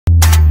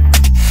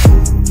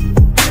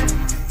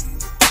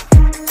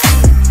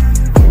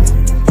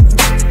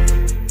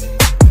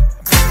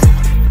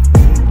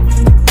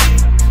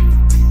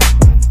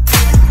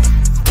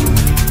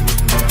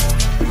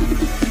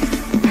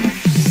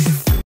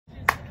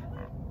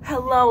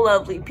Hello,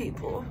 lovely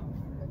people.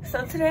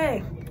 So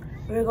today,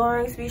 we're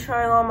going to be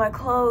trying on my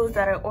clothes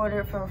that I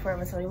ordered from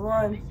Forever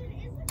 21.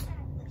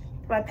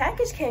 My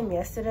package came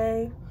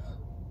yesterday,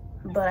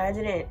 but I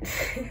didn't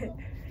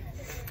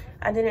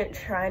I didn't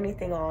try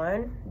anything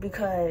on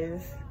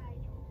because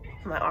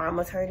my arm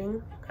was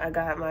hurting. I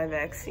got my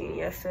vaccine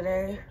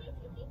yesterday.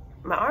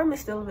 My arm is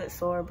still a bit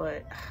sore,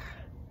 but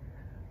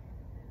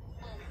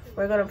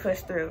we're gonna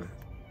push through.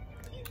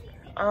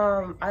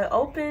 I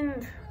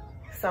opened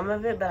some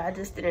of it, but I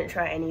just didn't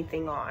try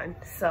anything on.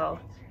 So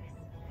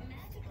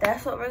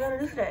that's what we're gonna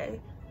do today.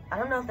 I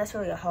don't know if that's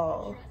really a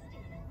haul.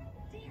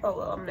 Oh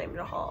well, I'm naming it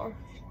a haul.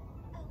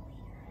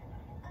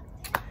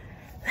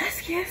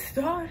 Let's get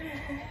started.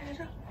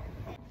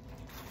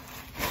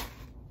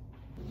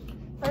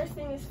 First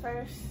thing is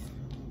first.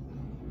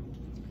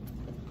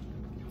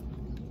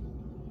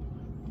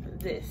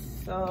 This.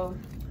 So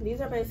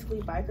these are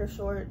basically biker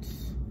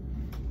shorts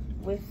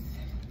with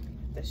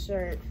the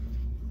shirt.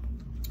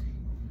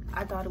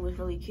 I thought it was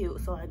really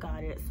cute, so I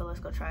got it. So let's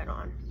go try it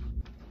on.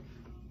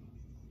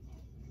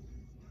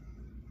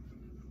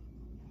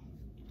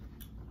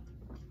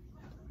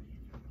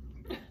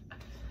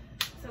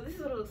 So this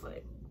is what it looks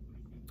like.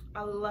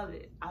 I love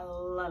it. I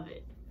love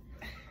it.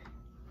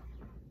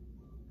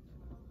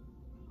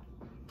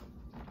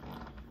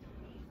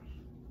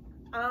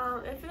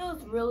 It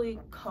feels really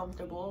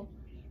comfortable.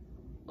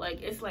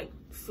 Like, it's like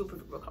super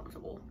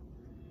comfortable.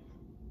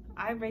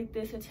 I rate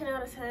this a 10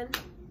 out of 10.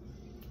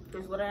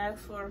 Is what I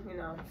asked for, you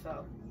know,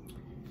 so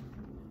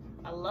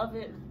I love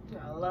it.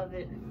 I love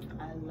it.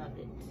 I love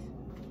it.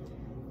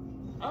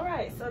 All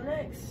right, so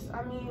next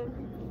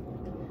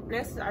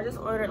I just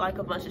ordered like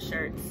a bunch of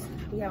shirts.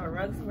 We have a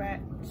Rugs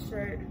Rack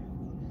shirt,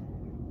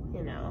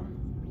 you know,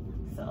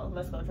 so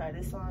let's go try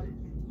this on.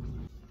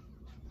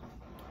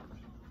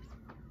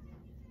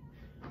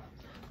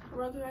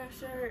 Rugs Rack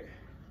shirt.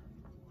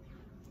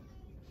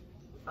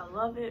 I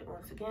love it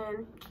once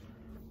again.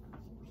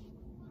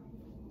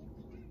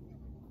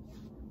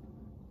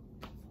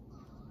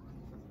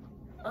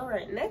 All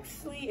right,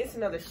 nextly it's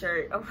another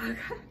shirt. Oh my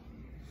god,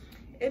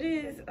 it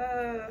is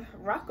a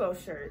Rocco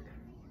shirt.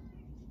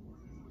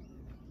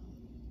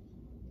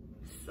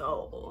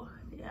 So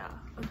yeah.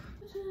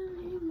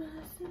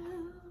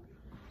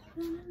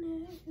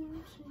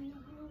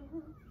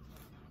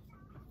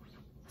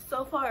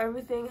 So far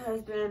everything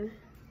has been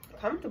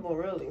comfortable,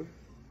 really.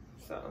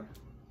 So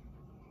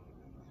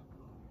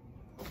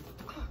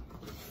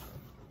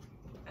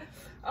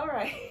all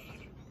right.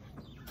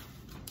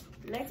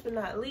 Next but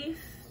not least,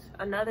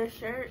 another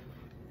shirt.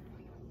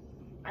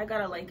 I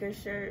got a Lakers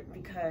shirt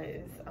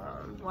because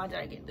why did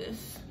I get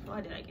this?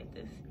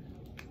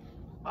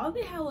 All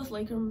they had was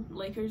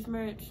Lakers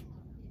merch,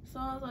 so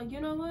I was like, you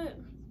know what,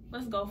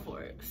 let's go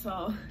for it.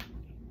 So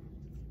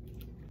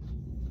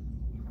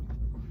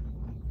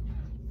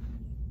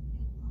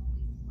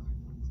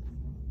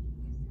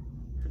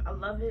I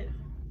love it.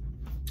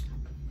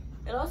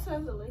 It also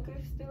has the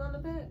Lakers thing on the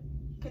back.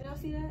 Can y'all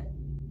see that?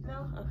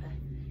 No? Okay.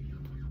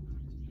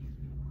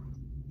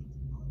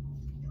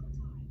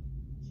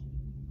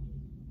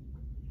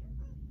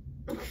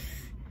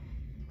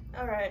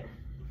 All right.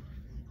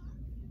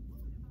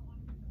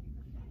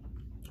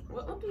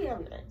 What do we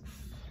have next?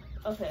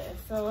 Okay,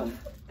 so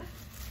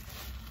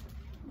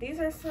these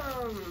are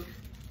some.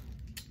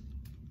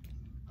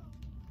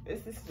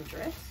 Is this a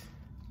dress?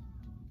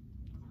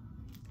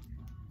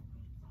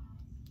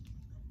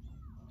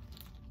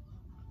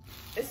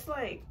 It's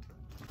like.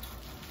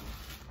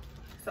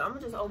 So I'm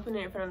gonna just open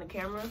it in front of the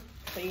camera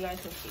so you guys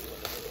can see what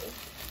it is.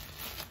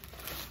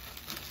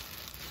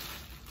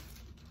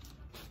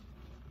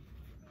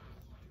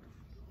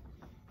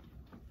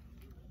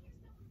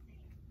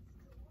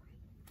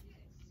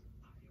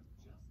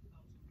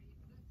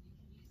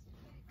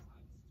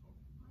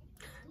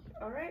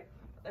 All right,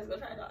 let's go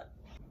try it on.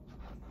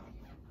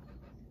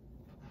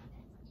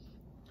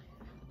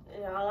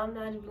 Y'all, I'm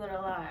not even gonna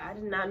lie. I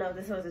did not know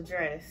this was a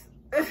dress.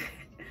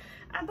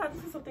 I thought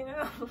this was something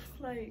else.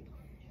 Like,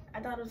 I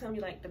thought it was gonna be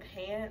like the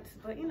pants,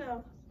 but you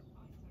know,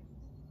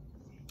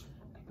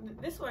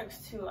 this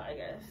works too, I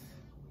guess.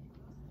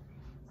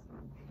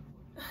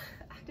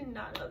 I did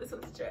not know this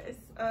was a dress.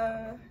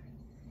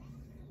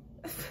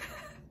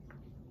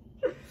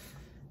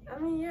 I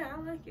mean, yeah, I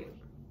like it.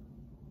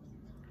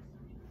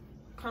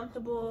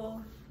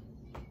 Comfortable,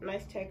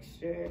 nice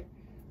texture,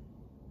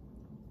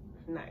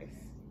 nice.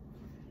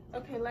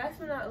 Okay, last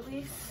but not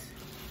least,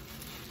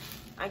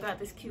 I got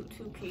this cute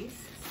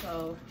two-piece,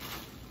 so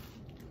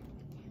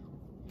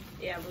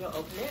yeah, we're gonna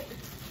open it.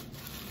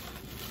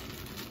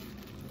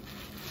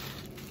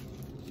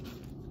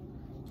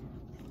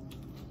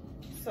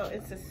 So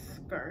it's a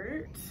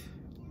skirt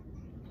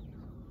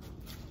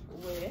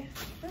with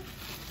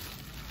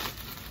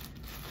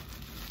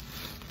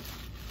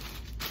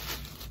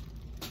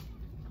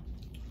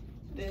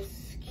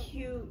this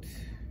cute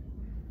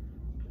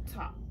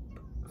top.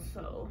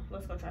 So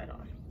let's go try it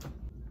on.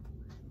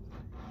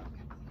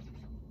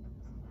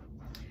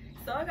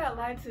 So I got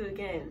lied to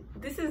again.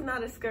 This is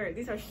not a skirt,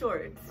 these are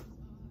shorts.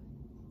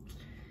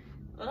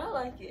 But I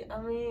like it.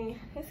 I mean,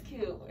 it's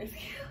cute. It's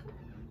cute.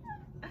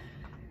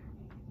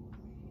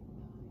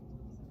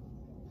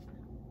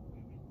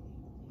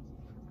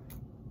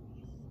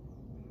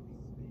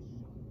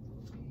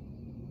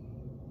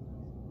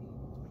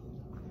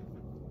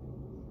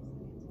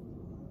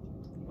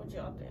 What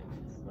y'all think?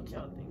 What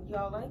y'all think?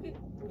 Y'all like it?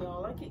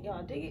 Y'all like it?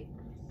 Y'all dig it?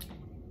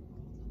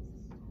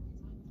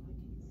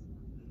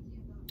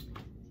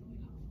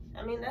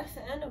 I mean, that's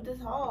the end of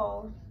this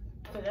haul,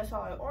 because that's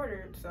all I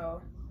ordered,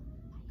 so,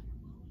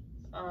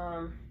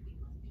 yeah.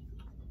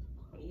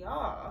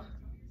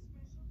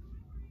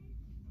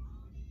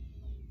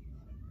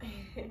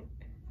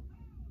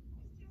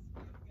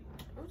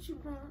 What you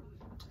want?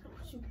 What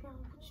you want?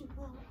 What you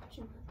want? What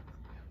you want?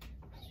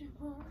 What you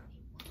want?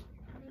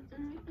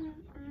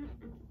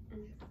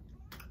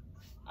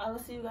 I will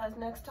see you guys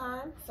next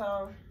time,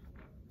 so,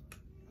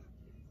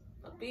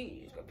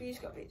 peace.